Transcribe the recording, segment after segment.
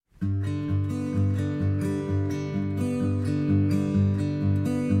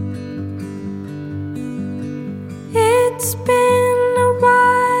It's been a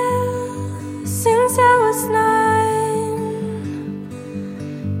while since I was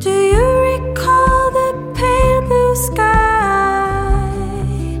 9. Do you recall the pale blue sky?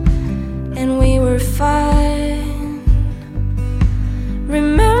 And we were fine.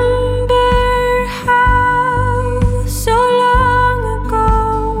 Remember how so long ago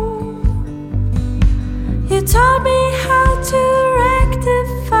you taught me how to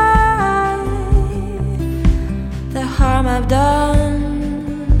rectify the harm I've done.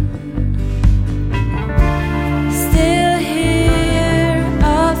 Still here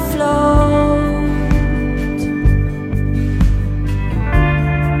afloat,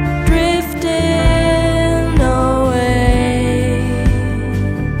 drifting away.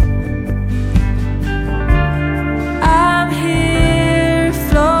 I'm here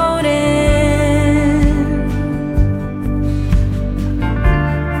floating,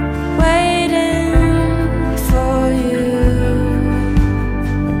 waiting for you.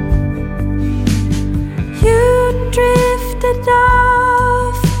 You drifted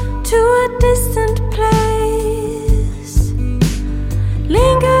off to a distant place,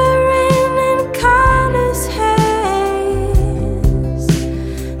 lingering in colorless haze,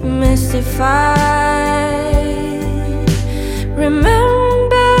 mystified.